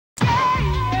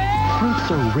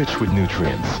so rich with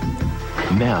nutrients.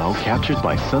 Now captured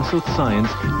by Sunsilk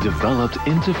Science, developed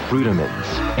into Fruitamins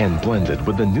and blended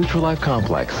with the Nutrilife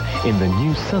complex in the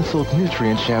new Sunsilk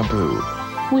Nutrient Shampoo.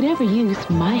 Whatever use,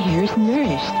 my hair is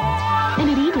nourished.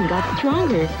 And it even got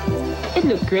stronger. It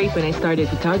looked great when I started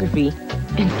photography.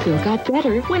 And still got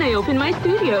better when I opened my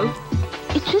studio.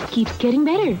 It just keeps getting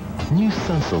better. New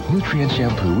Sunsilk Nutrient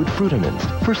Shampoo with Fruitamins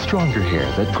for stronger hair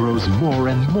that grows more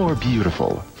and more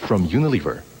beautiful. From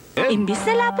Unilever. Imbis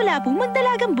na lapu-lapu,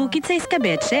 magdalagang bukid sa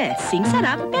eskabetse. Sing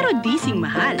sarap, pero di sing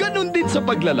mahal. Ganon din sa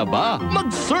paglalaba.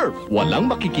 Mag-surf.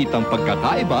 Walang makikitang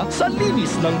pagkakaiba sa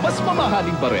linis ng mas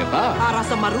mamahaling bareta. Para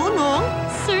sa marunong,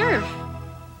 surf.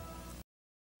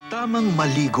 Tamang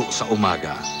maligo sa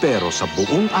umaga, pero sa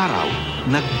buong araw,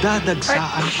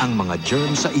 nagdadagsaan ang mga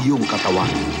germs sa iyong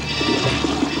katawan.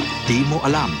 Di mo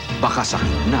alam, baka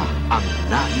sakit na ang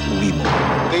naiuwi mo.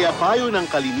 Kaya payo ng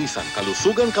kalinisan,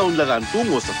 kalusugan kaunlaran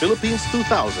tungo sa Philippines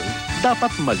 2000,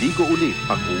 dapat maligo ulit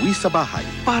pag-uwi sa bahay.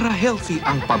 Para healthy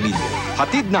ang pamilya.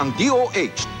 Hatid ng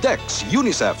DOH, DEX,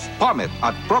 UNICEF, PAMET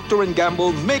at Procter &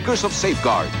 Gamble, makers of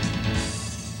Safeguard.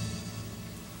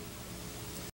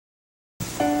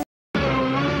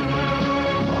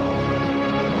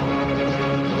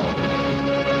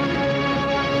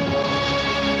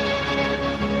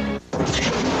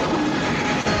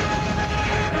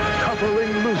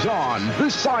 Luzon,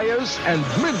 Visayas, and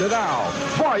Mindanao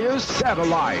via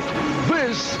satellite.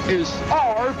 This is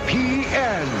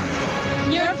RPN.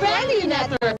 Your friendly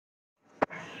network.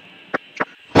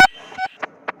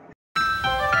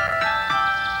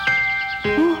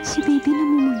 Oh, si baby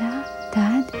namumula.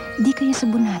 Dad, di kaya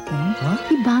sabon natin? Huh?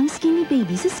 Ibang skinny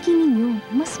baby sa skinny niyo.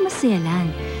 Mas maselan.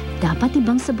 Dapat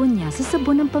ibang sabon niya sa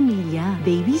sabon ng pamilya.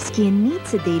 Baby skin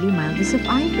needs a daily mildness of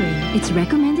ivory. It's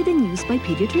recommended and used by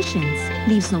pediatricians.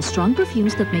 Leaves no strong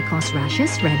perfumes that may cause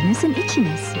rashes, redness, and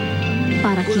itchiness.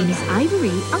 Para kinis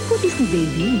ivory, ang putis ni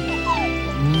baby.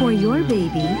 For your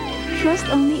baby, trust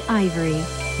only ivory.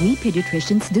 We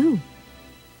pediatricians do.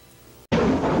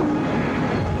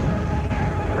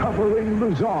 Covering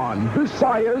Luzon,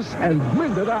 Visayas, and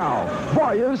Mindanao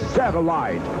via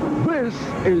satellite. This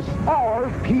is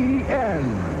RPN.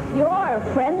 Your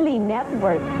friendly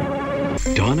network.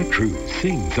 Donna Cruz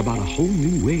sings about a whole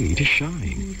new way to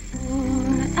shine.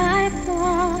 I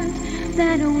thought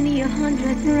that only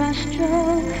 100 brush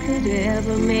strokes could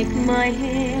ever make my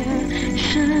hair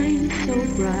shine so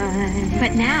bright.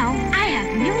 But now I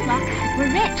have new locks.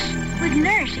 We're rich with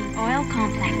nourishing oil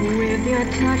complex. With your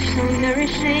touch so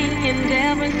nourishing and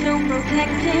ever so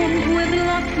protecting. With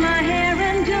locks my hair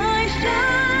and I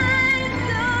shine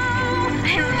so.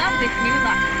 I love this new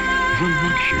look. The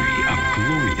luxury of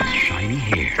glorious shiny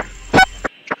hair.